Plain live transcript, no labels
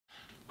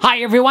Hi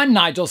everyone,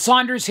 Nigel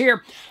Saunders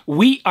here.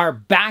 We are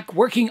back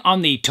working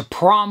on the Ta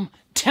Prohm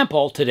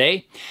temple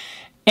today,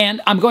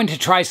 and I'm going to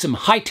try some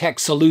high-tech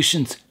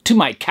solutions to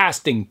my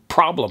casting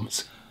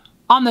problems.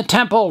 On the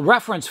temple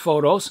reference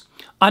photos,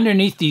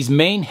 underneath these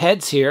main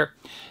heads here,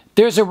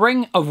 there's a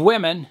ring of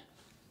women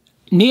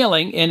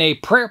kneeling in a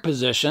prayer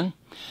position,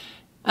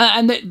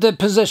 and the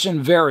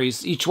position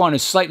varies. Each one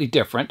is slightly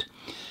different.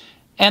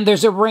 And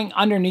there's a ring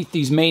underneath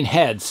these main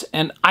heads,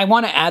 and I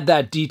want to add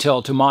that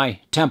detail to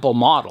my temple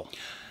model.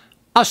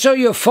 I'll show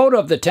you a photo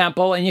of the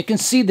temple, and you can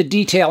see the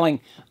detailing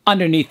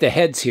underneath the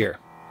heads here.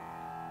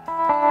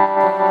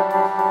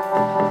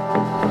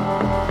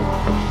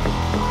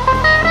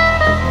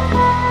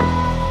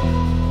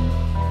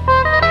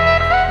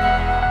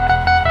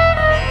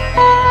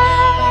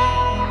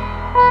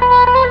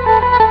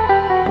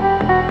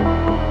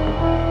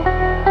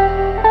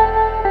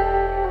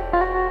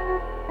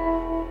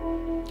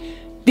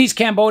 These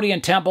Cambodian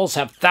temples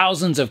have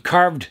thousands of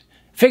carved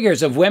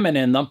figures of women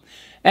in them,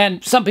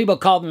 and some people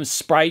call them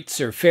sprites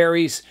or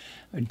fairies,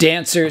 or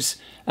dancers,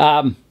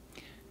 but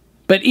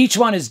each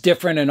one is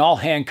different and all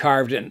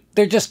hand-carved, and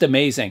they're just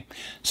amazing.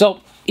 So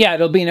yeah,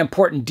 it'll be an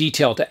important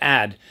detail to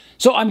add.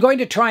 So I'm going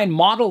to try and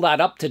model that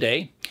up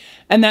today,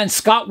 and then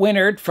Scott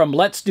Winnard from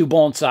Do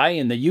Bonsai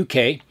in the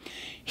UK,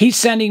 he's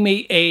sending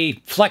me a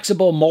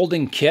flexible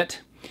molding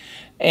kit,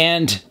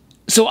 and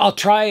so I'll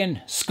try and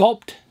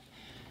sculpt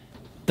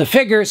the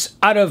figures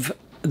out of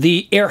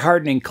the air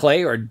hardening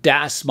clay or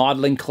DAS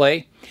modeling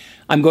clay.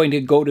 I'm going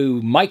to go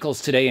to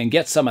Michael's today and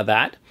get some of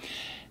that.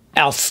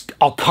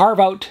 I'll carve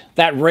out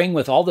that ring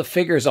with all the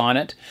figures on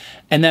it,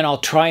 and then I'll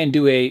try and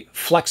do a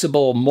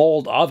flexible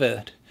mold of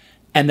it,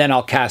 and then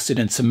I'll cast it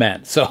in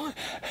cement. So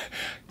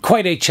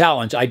quite a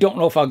challenge. I don't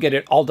know if I'll get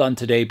it all done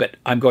today, but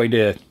I'm going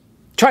to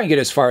try and get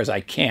as far as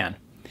I can.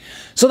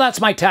 So that's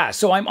my task.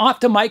 So I'm off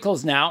to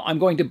Michael's now. I'm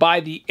going to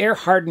buy the air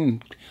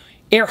hardening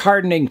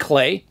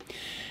clay,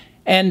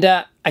 and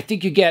I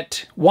think you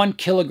get 1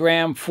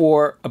 kilogram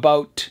for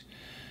about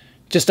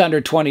just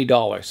under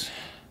 $20.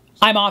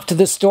 I'm off to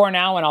the store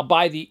now, and I'll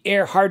buy the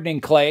air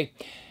hardening clay,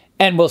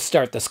 and we'll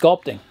start the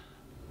sculpting.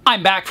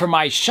 I'm back from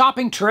my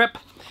shopping trip,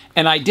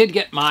 and I did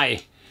get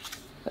my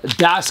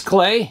DAS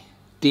clay,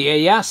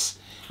 DAS.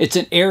 It's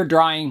an air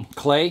drying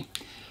clay,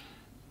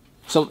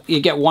 so you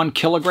get 1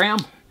 kilogram.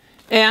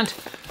 And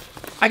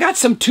I got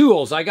some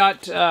tools. I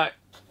got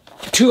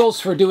tools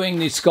for doing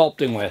the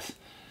sculpting with.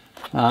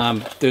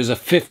 There's a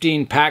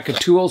 15 pack of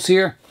tools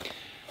here.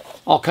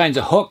 All kinds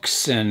of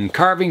hooks and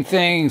carving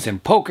things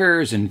and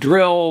pokers and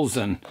drills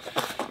and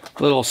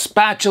little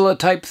spatula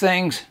type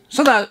things.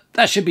 So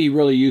that should be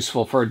really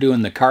useful for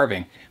doing the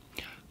carving.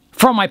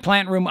 From my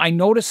plant room, I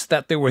noticed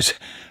that there was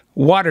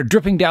water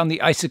dripping down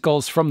the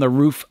icicles from the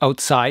roof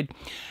outside.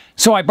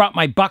 So I brought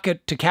my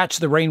bucket to catch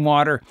the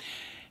rainwater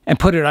and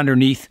put it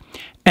underneath.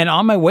 And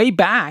on my way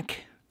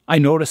back, I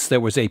noticed there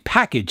was a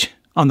package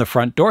on the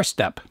front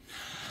doorstep.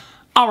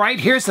 All right,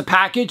 here's the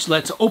package.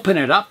 Let's open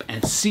it up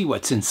and see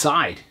what's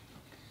inside.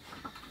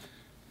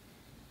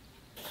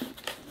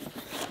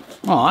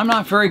 Well, I'm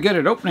not very good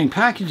at opening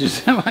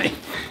packages, am I?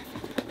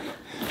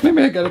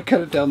 Maybe I gotta cut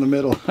it down the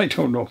middle. I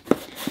don't know.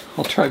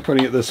 I'll try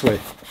putting it this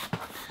way.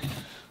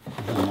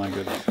 Oh my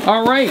goodness.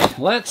 All right,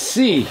 let's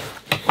see.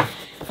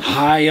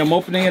 I am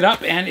opening it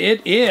up, and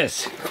it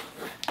is.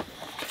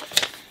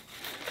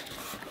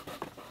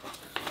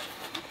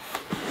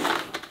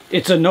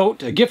 It's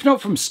a gift note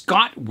from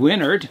Scott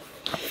Winnard.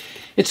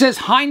 It says,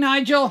 "Hi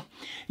Nigel,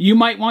 you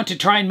might want to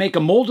try and make a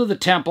mold of the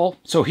temple,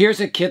 so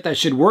here's a kit that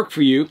should work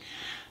for you.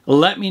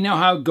 Let me know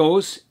how it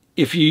goes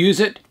if you use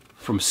it,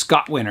 from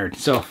Scott Winnard."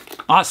 So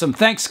awesome.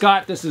 Thanks,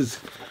 Scott. This is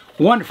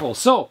wonderful.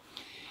 So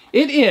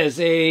it is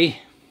a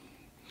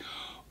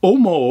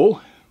Umu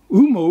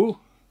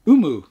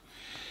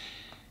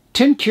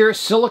tin cure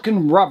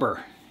silicone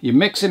rubber. You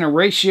mix in a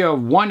ratio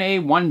of 1A,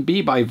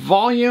 1B by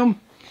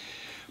volume.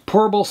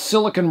 Pourable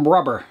silicone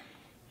rubber.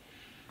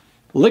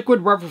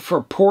 Liquid rubber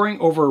for pouring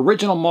over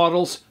original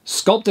models,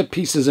 sculpted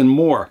pieces, and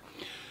more.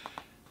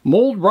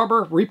 Mold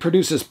rubber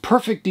reproduces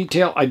perfect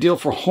detail, ideal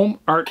for home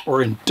art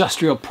or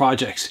industrial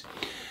projects.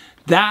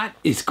 That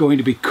is going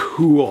to be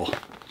cool.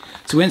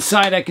 So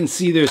inside I can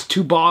see there's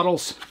 2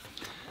 bottles.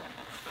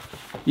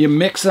 You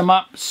mix them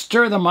up,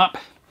 stir them up,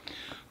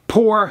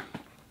 pour,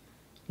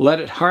 let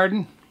it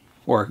harden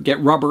or get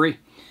rubbery,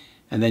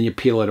 and then you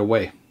peel it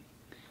away.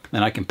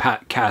 Then I can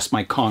cast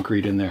my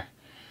concrete in there.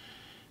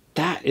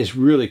 That is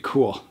really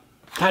cool.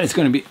 That is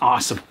going to be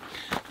awesome.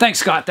 Thanks,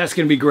 Scott. That's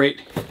going to be great.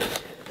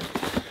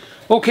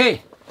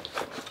 Okay,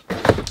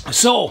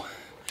 so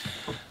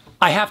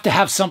I have to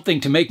have something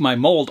to make my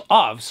mold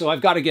of, so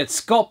I've got to get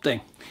sculpting.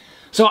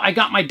 So I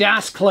got my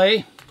DAS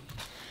clay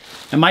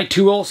and my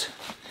tools.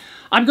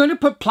 I'm going to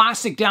put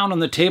plastic down on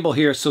the table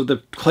here so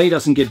the clay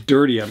doesn't get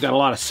dirty. I've got a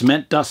lot of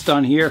cement dust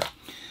on here.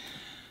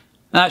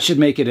 That should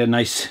make it a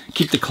nice,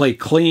 keep the clay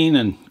clean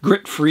and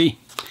grit free.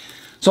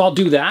 So I'll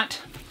do that.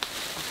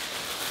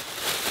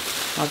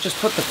 I'll just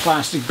put the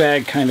plastic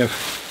bag kind of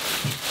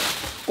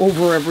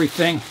over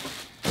everything.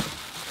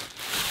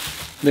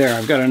 There,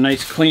 I've got a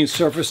nice clean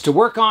surface to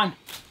work on.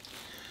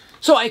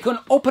 So I can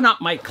open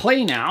up my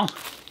clay now.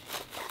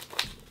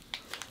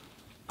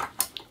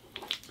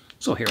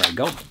 So here I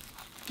go.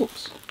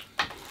 Oops.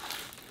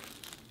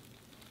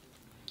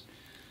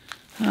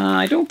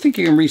 I don't think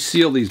you can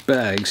reseal these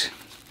bags.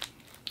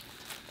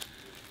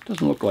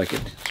 Doesn't look like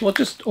it. So I'll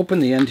just open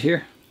the end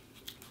here.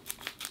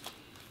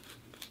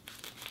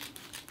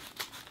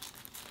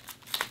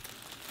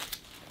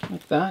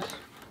 Like that.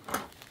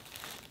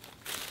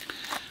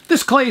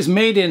 This clay is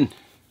made in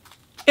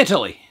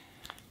Italy,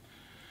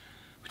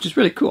 which is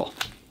really cool.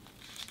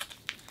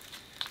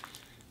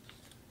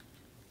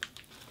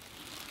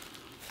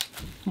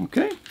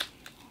 Okay.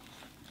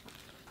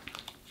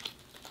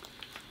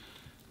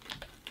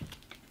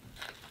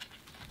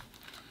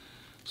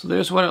 So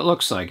there's what it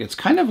looks like. It's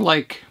kind of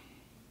like,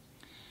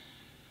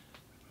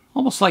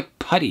 almost like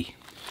putty.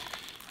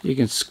 You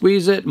can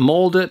squeeze it,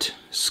 mold it,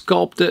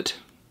 sculpt it.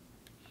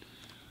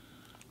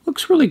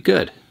 Looks really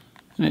good.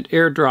 And it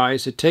air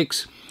dries. It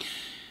takes,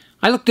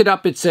 I looked it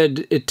up, it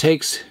said it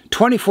takes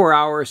 24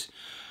 hours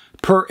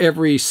per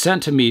every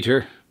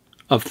centimeter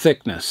of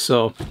thickness.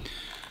 So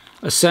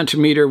a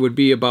centimeter would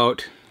be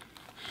about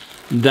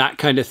that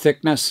kind of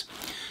thickness.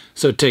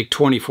 So it'd take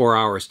 24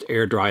 hours to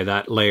air dry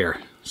that layer.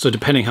 So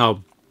depending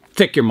how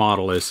thick your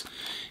model is,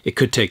 it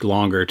could take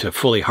longer to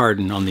fully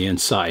harden on the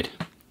inside.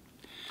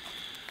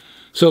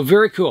 So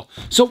very cool.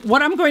 So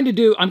what I'm going to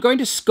do, I'm going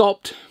to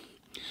sculpt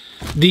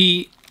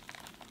the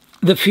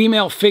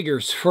female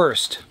figures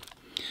first.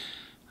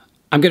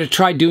 I'm going to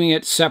try doing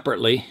it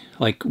separately,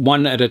 like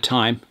one at a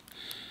time.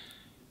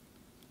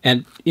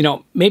 And, you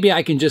know, maybe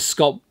I can just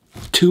sculpt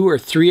 2 or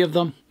 3 of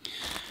them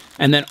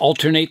and then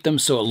alternate them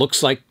so it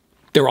looks like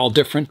they're all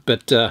different.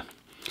 But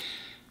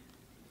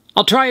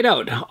I'll try it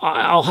out.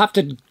 I'll have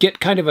to get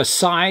kind of a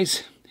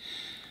size,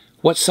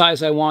 what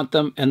size I want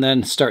them, and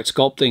then start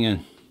sculpting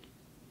and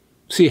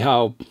see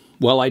how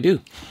well I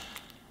do.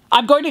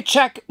 I'm going to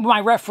check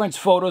my reference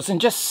photos and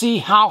just see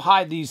how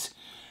high these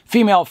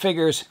female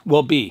figures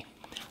will be.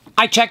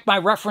 I checked my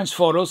reference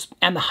photos,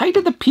 and the height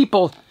of the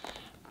people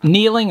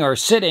kneeling or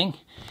sitting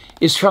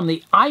is from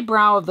the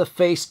eyebrow of the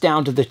face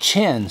down to the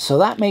chin. So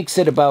that makes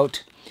it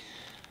about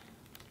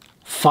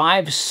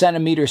 5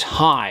 centimeters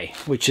high,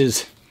 which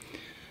is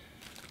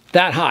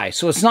that high.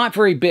 So it's not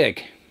very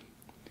big.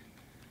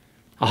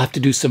 I'll have to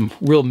do some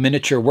real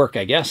miniature work,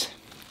 I guess.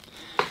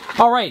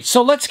 All right,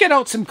 so let's get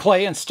out some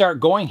clay and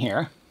start going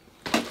here.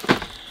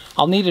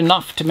 I'll need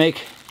enough to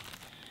make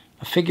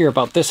a figure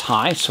about this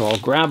high, so I'll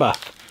grab a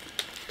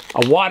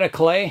wad of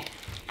clay.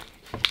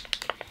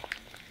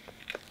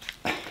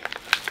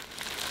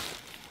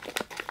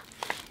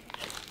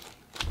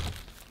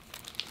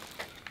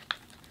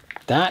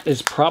 That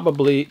is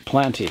probably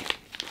plenty.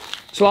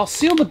 So I'll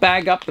seal the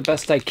bag up the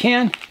best I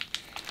can,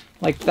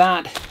 like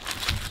that,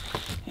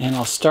 and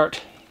I'll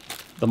start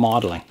the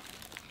modeling.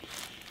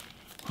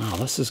 Wow,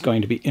 this is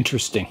going to be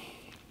interesting.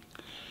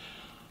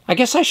 I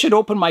guess I should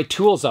open my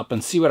tools up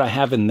and see what I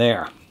have in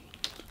there.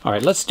 All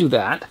right, let's do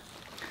that.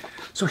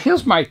 So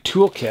here's my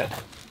toolkit.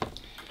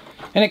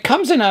 And it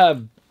comes in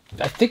a,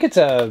 I think it's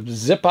a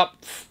zip-up,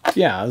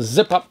 yeah, a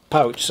zip-up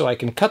pouch, so I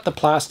can cut the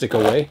plastic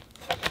away.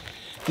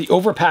 The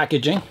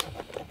over-packaging.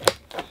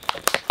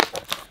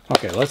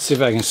 Okay, let's see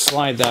if I can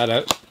slide that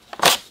out.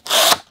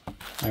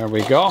 There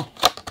we go.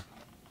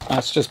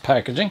 That's just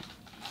packaging.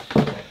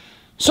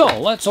 So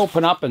let's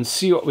open up and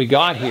see what we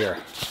got here.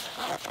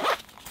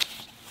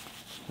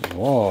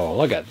 Whoa,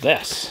 look at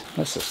this.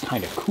 This is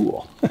kind of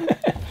cool.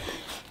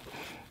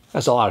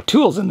 There's a lot of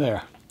tools in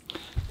there.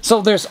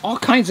 So there's all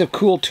kinds of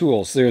cool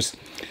tools. There's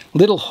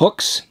little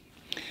hooks.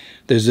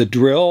 There's a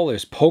drill.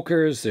 There's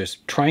pokers. There's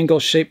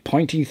triangle-shaped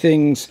pointy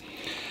things.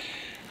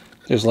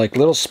 There's like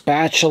little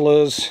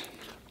spatulas,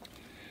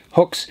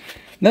 hooks.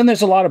 And then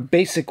there's a lot of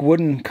basic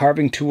wooden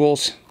carving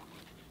tools.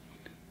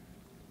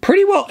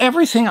 Pretty well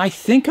everything I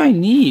think I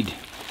need.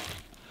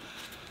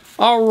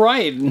 All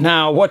right,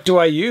 now what do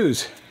I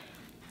use?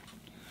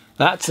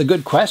 That's a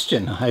good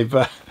question.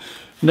 I've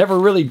never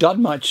really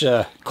done much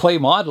clay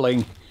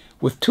modeling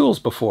with tools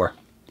before.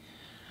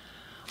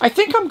 I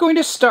think I'm going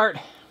to start.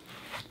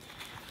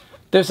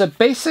 There's a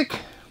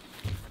basic,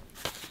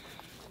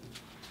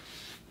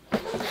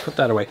 put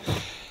that away.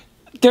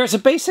 There's a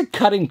basic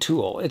cutting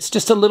tool. It's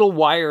just a little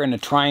wire in a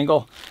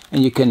triangle,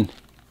 and you can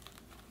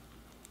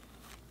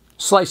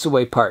slice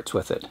away parts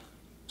with it.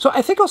 So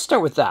I think I'll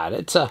start with that.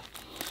 It's a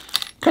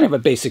kind of a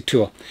basic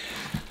tool.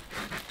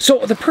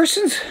 So the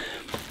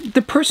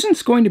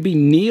person's going to be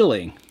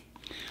kneeling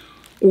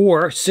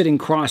or sitting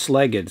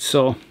cross-legged.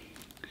 So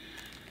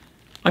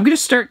I'm going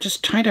to start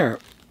just trying to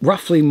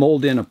roughly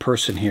mold in a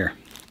person here.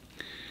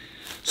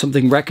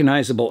 Something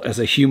recognizable as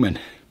a human.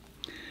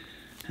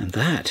 And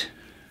that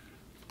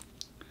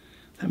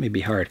may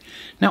be hard.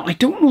 Now, I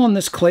don't know on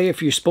this clay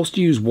if you're supposed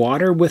to use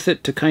water with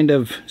it to kind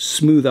of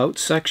smooth out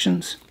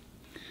sections.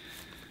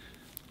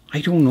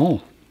 I don't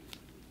know.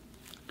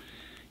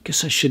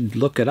 Guess I should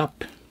look it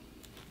up.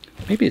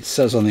 Maybe it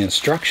says on the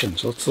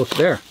instructions. Let's look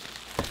there.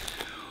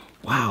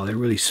 Wow, they're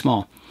really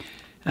small.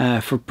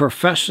 For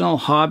professional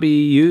hobby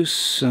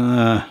use,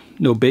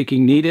 no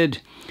baking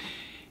needed.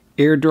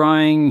 Air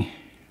drying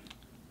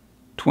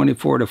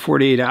 24 to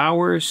 48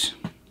 hours.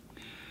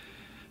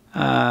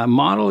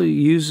 Model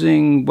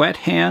using wet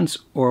hands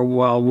or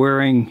while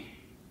wearing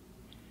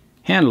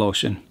hand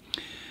lotion.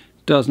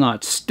 Does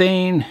not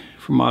stain.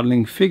 For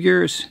modeling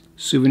figures,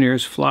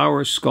 souvenirs,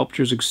 flowers,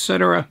 sculptures,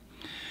 etc.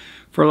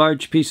 For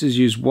large pieces,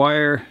 use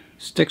wire,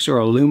 sticks, or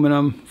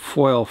aluminum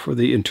foil for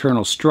the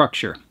internal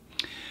structure.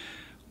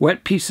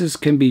 Wet pieces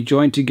can be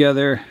joined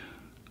together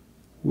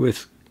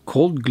with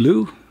cold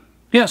glue.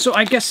 Yeah, so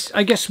I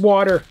guess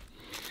water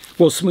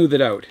will smooth it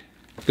out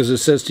because it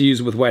says to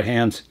use with wet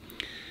hands.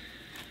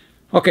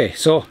 Okay,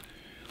 so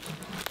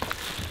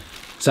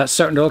is that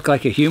starting to look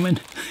like a human?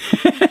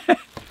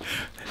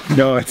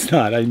 No, it's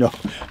not, I know.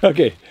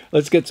 Okay,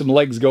 let's get some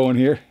legs going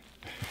here.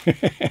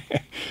 This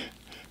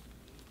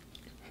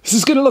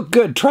is gonna look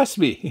good, trust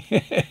me.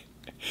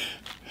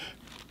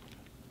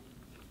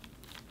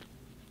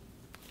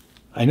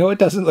 I know it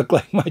doesn't look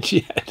like much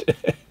yet,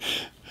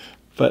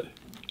 but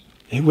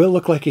it will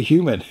look like a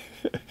human.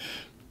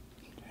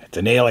 It's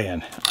an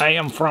alien. I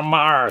am from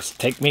Mars.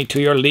 Take me to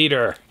your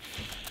leader.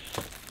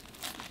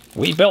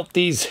 We built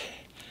these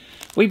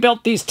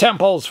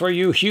temples for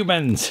you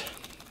humans.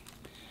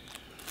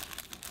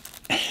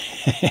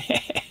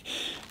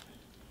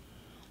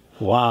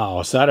 Wow,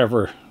 is that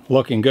ever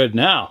looking good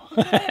now?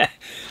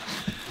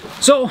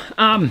 So,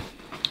 I've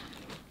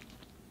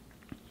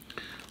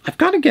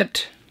got to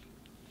get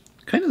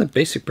kind of the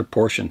basic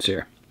proportions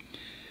here.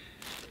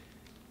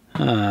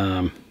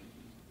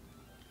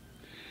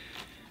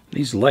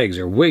 These legs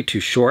are way too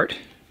short.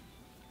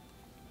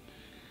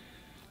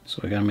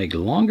 So I got to make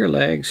longer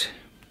legs,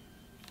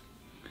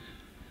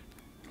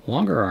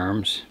 longer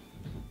arms,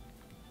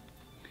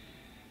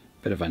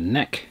 bit of a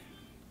neck.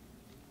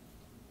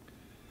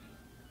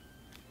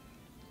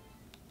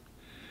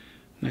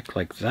 Neck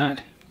like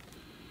that.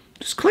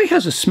 This clay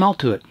has a smell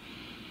to it.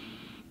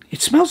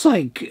 It smells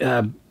like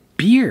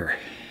beer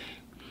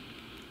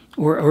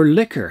or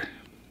liquor.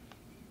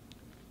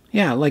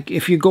 Yeah, like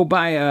if you go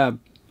by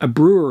a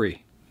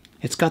brewery,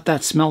 it's got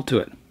that smell to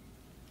it.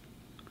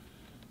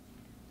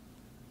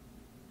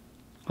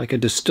 Like a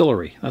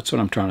distillery. That's what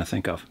I'm trying to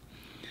think of.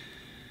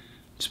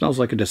 It smells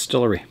like a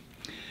distillery.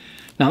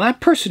 Now that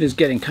person is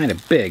getting kind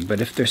of big,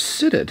 but if they're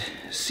seated,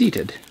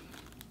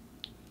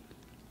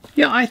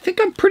 yeah, I think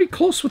I'm pretty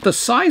close with the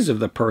size of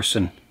the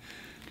person.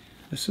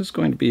 This is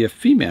going to be a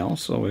female,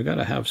 so we've got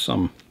to have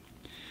some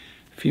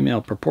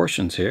female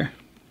proportions here.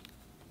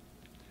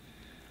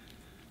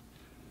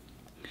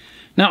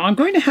 Now I'm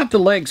going to have the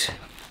legs,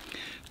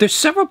 there's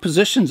several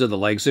positions of the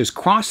legs. There's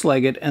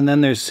cross-legged and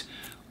then there's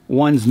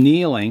ones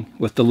kneeling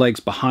with the legs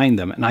behind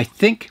them. And I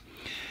think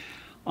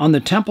on the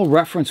temple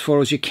reference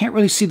photos you can't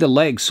really see the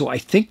legs, so I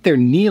think they're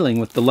kneeling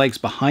with the legs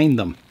behind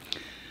them.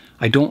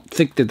 I don't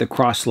think they're the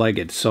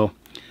cross-legged, so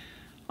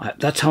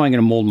that's how I'm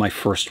going to mold my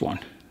first one.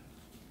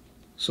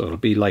 So it'll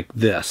be like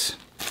this,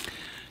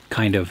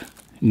 kind of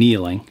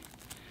kneeling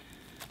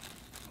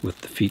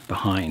with the feet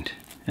behind.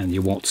 And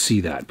you won't see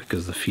that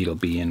because the feet will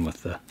be in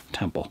with the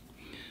temple.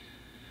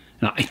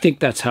 Now, I think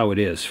that's how it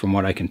is from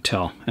what I can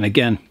tell. And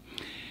again,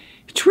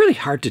 it's really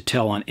hard to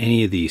tell on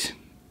any of these.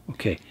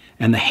 Okay,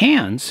 and the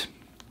hands,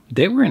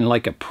 they were in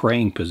like a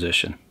praying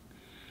position.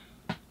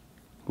 At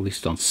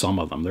least on some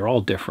of them. They're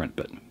all different,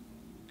 but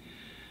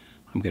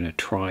I'm going to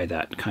try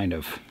that kind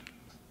of.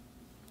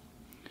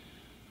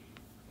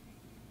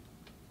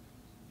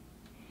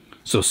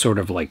 So sort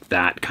of like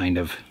that kind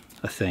of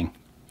a thing.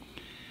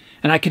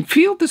 And I can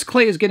feel this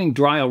clay is getting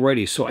dry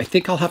already, so I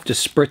think I'll have to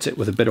spritz it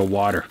with a bit of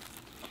water.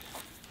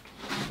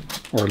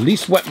 Or at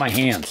least wet my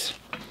hands.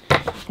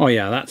 Oh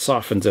yeah, that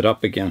softens it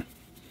up again.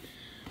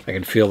 I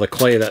can feel the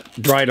clay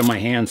that dried on my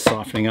hands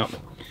softening up.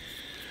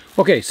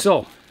 Okay,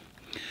 so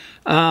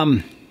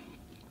that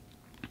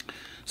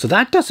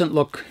doesn't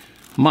look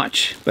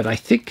much, but I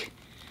think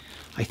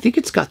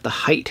it's got the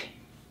height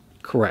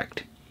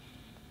correct.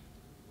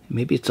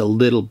 Maybe it's a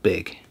little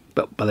big,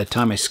 but by the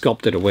time I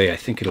sculpt it away, I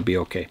think it'll be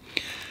okay.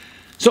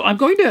 So I'm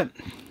going to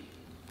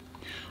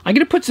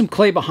put some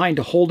clay behind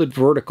to hold it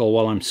vertical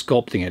while I'm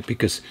sculpting it,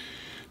 because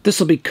this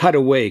will be cut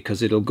away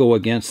because it'll go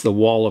against the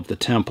wall of the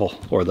temple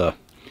or the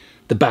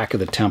back of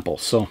the temple.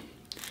 So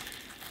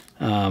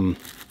I'm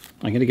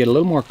going to get a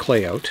little more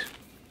clay out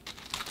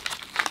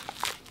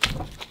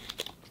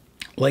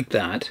like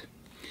that,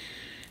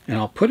 and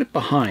I'll put it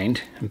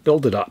behind and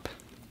build it up.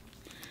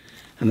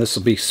 And this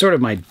will be sort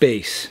of my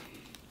base,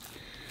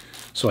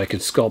 so I can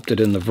sculpt it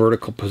in the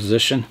vertical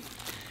position.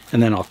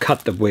 And then I'll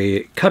cut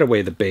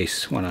away the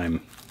base when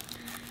I'm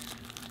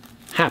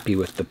happy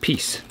with the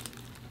piece.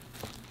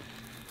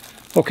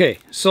 Okay,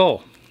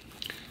 so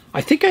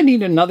I think I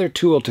need another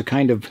tool to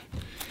kind of,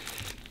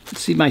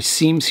 see my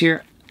seams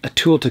here, a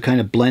tool to kind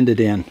of blend it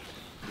in.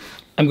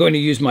 I'm going to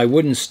use my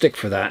wooden stick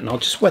for that, and I'll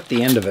just wet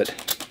the end of it.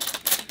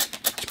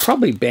 It's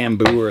probably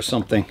bamboo or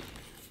something.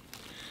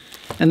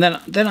 And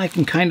then I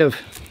can kind of,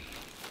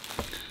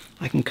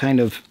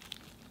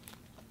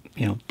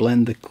 you know,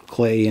 blend the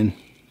clay in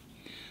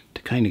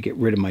to kind of get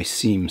rid of my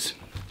seams,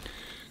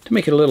 to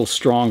make it a little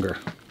stronger.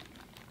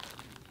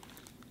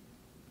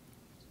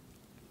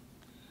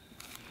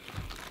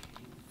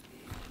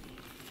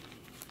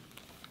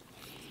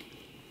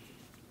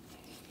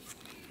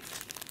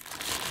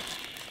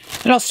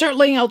 And I'll start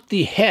laying out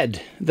the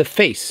head, the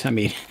face, I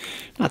mean,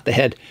 not the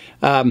head.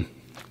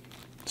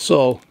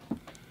 So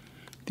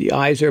the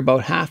eyes are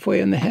about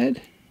halfway in the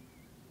head.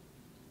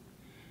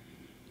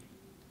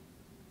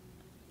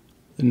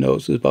 The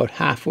nose is about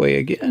halfway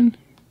again.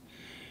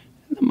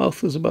 And the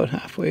mouth is about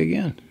halfway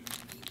again.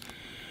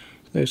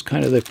 There's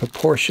kind of the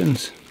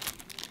proportions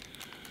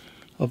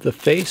of the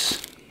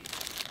face.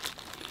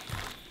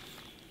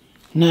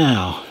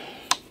 Now,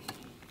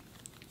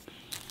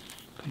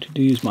 I'm going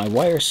to use my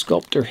wire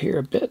sculptor here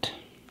a bit.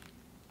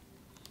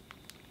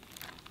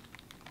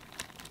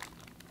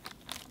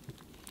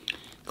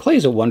 Clay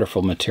is a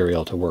wonderful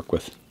material to work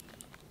with.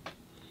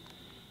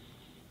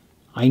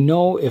 I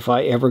know if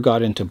I ever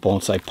got into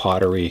bonsai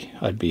pottery,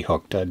 I'd be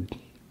hooked.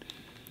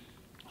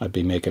 I'd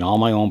be making all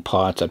my own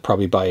pots. I'd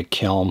probably buy a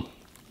kiln.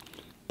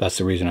 That's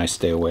the reason I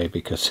stay away,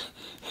 because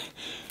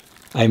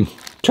I'm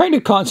trying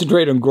to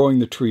concentrate on growing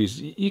the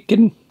trees.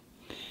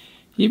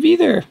 You've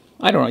either,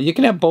 I don't know, you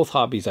can have both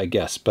hobbies, I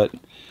guess, but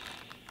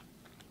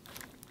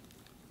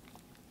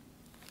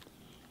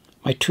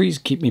my trees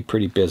keep me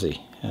pretty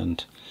busy,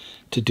 and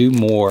to do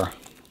more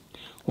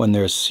when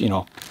there's, you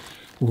know,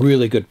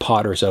 really good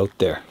potters out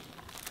there,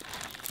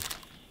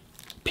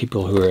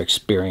 people who are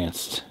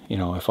experienced. You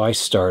know, if I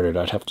started,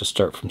 I'd have to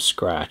start from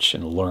scratch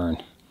and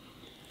learn.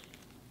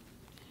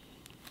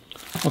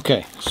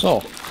 Okay,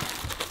 so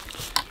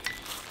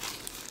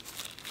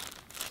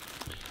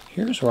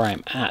here's where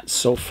I'm at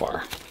so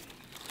far.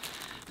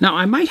 Now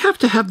I might have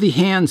to have the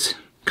hands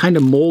kind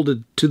of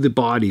molded to the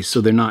body so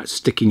they're not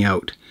sticking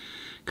out,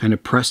 kind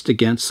of pressed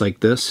against like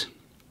this.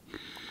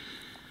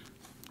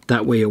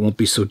 That way it won't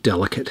be so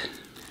delicate.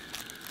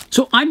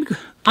 So I'm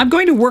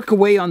going to work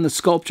away on the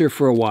sculpture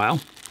for a while,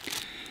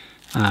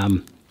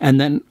 and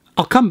then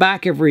I'll come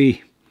back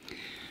every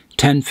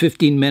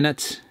 10-15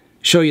 minutes,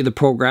 show you the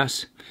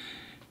progress,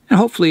 and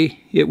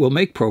hopefully it will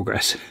make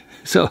progress.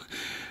 So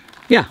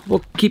yeah,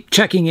 we'll keep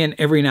checking in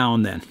every now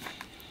and then.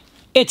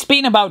 It's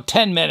been about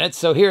 10 minutes,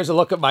 so here's a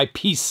look at my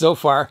piece so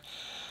far.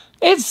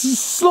 It's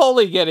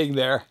slowly getting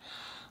there.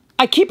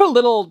 I keep a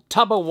little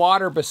tub of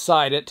water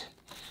beside it,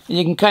 and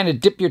you can kind of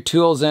dip your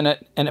tools in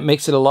it, and it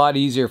makes it a lot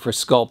easier for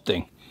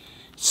sculpting.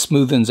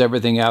 Smoothens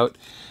everything out.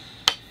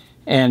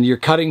 And your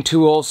cutting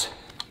tools,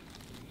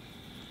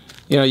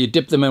 you know, you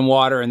dip them in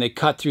water and they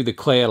cut through the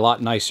clay a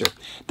lot nicer.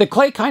 The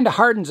clay kind of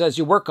hardens as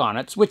you work on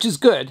it, which is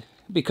good,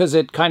 because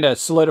it kind of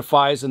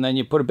solidifies, and then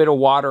you put a bit of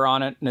water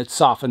on it and it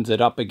softens it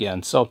up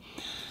again. So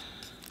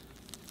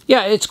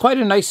yeah, it's quite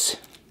a nice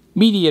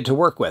media to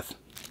work with.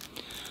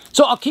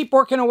 So I'll keep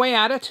working away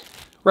at it,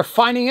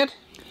 refining it.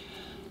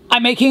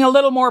 I'm making a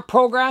little more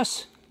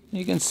progress.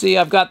 You can see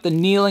I've got the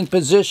kneeling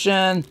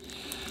position,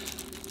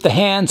 the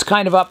hands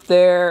kind of up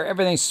there,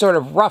 everything's sort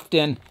of roughed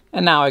in,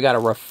 and now I got to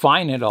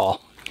refine it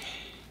all.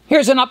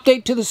 Here's an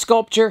update to the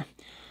sculpture.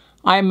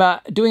 I'm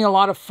doing a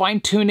lot of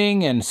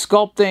fine-tuning and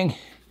sculpting,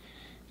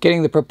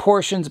 getting the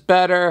proportions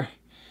better,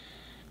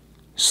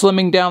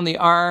 slimming down the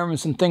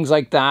arms and things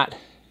like that.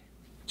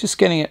 Just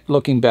getting it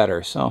looking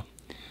better, so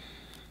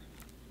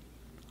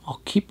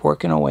I'll keep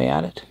working away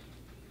at it.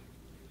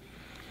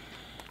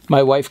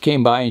 My wife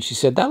came by and she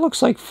said, "That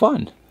looks like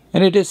fun."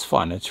 And it is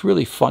fun. It's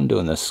really fun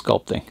doing this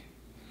sculpting.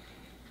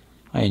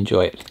 I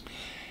enjoy it.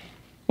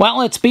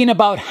 Well, it's been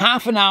about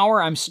half an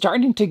hour. I'm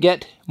starting to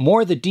get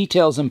more of the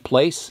details in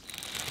place.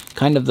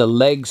 Kind of the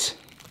legs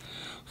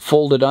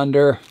folded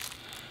under.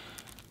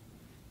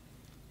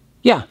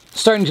 Yeah,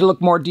 starting to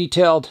look more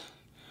detailed,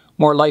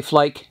 more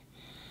lifelike.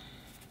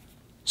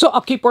 So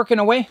I'll keep working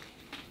away.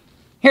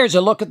 Here's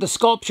a look at the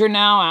sculpture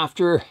now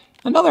after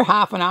another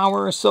half an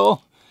hour or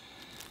so.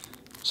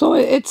 So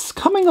it's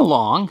coming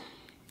along.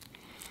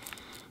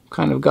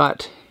 Kind of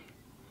got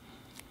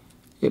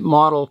it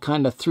modeled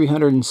kind of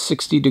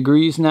 360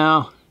 degrees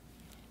now.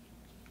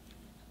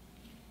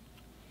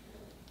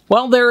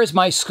 Well, there is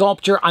my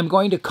sculpture. I'm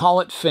going to call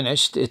it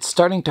finished. It's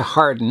starting to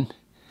harden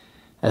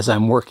as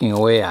I'm working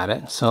away at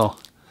it. So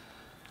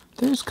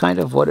there's kind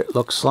of what it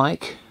looks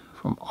like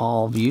from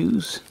all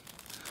views.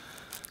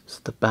 It's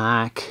the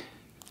back,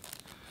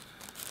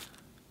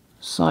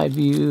 side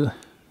view.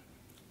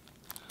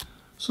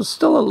 So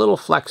still a little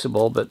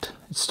flexible, but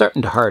it's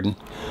starting to harden.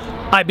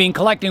 I've been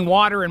collecting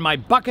water in my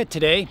bucket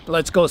today.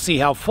 Let's go see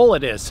how full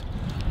it is.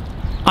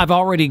 I've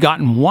already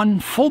gotten one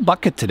full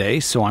bucket today,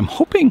 so I'm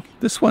hoping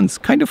this one's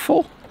kind of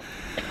full.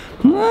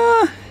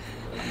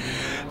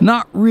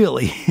 Not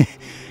really.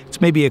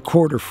 It's maybe a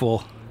quarter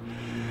full.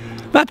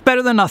 That's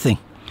better than nothing.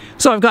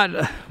 So I've got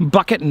a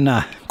bucket and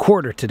a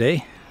quarter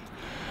today.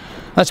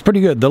 That's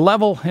pretty good. The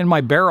level in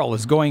my barrel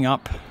is going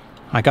up.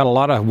 I got a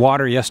lot of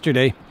water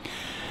yesterday.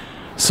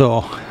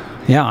 So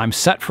yeah, I'm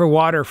set for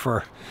water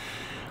for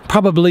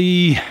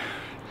probably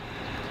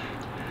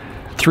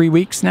 3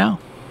 weeks now,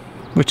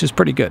 which is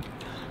pretty good.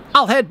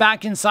 I'll head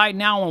back inside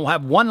now and we'll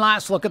have one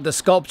last look at the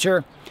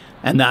sculpture.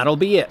 And that'll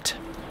be it.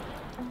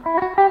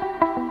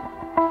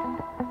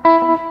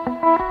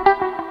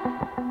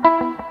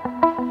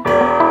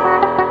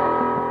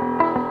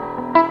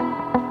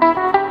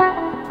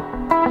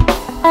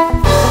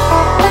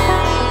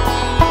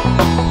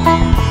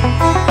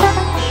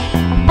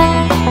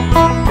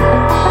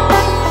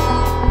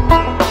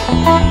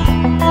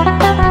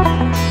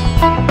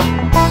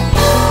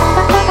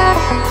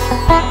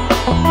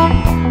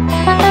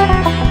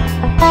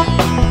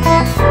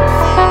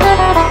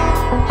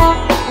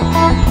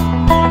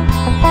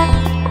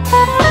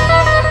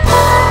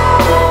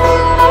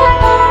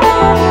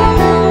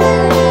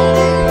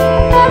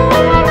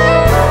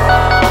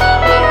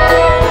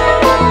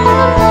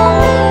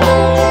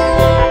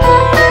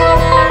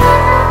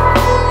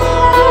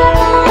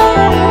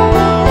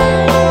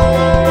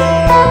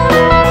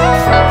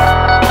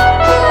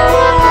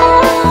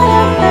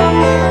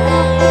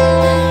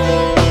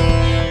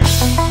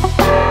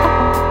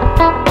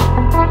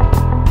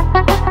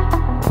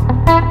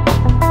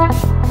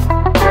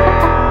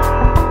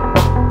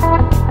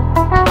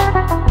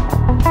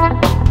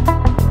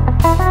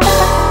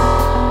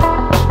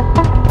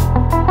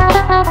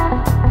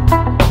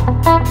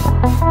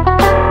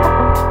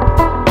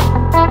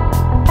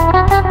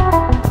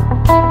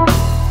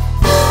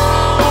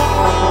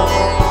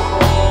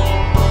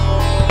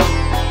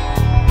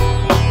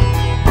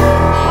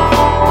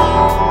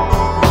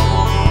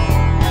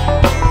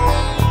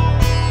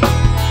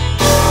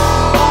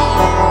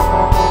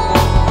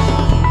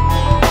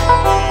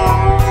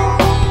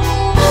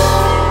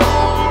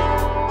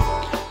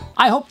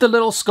 I hope the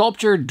little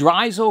sculpture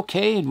dries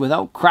okay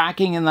without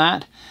cracking in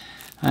that.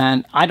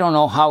 And I don't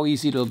know how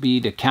easy it'll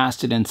be to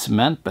cast it in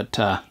cement, but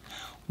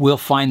we'll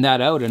find that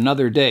out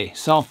another day.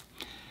 So,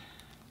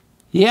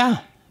 yeah.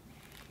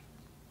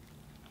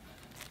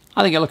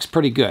 I think it looks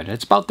pretty good.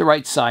 It's about the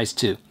right size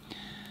too.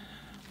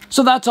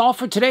 So that's all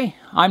for today.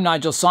 I'm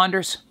Nigel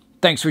Saunders.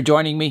 Thanks for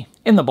joining me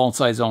in the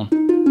Bonsai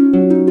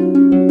Zone.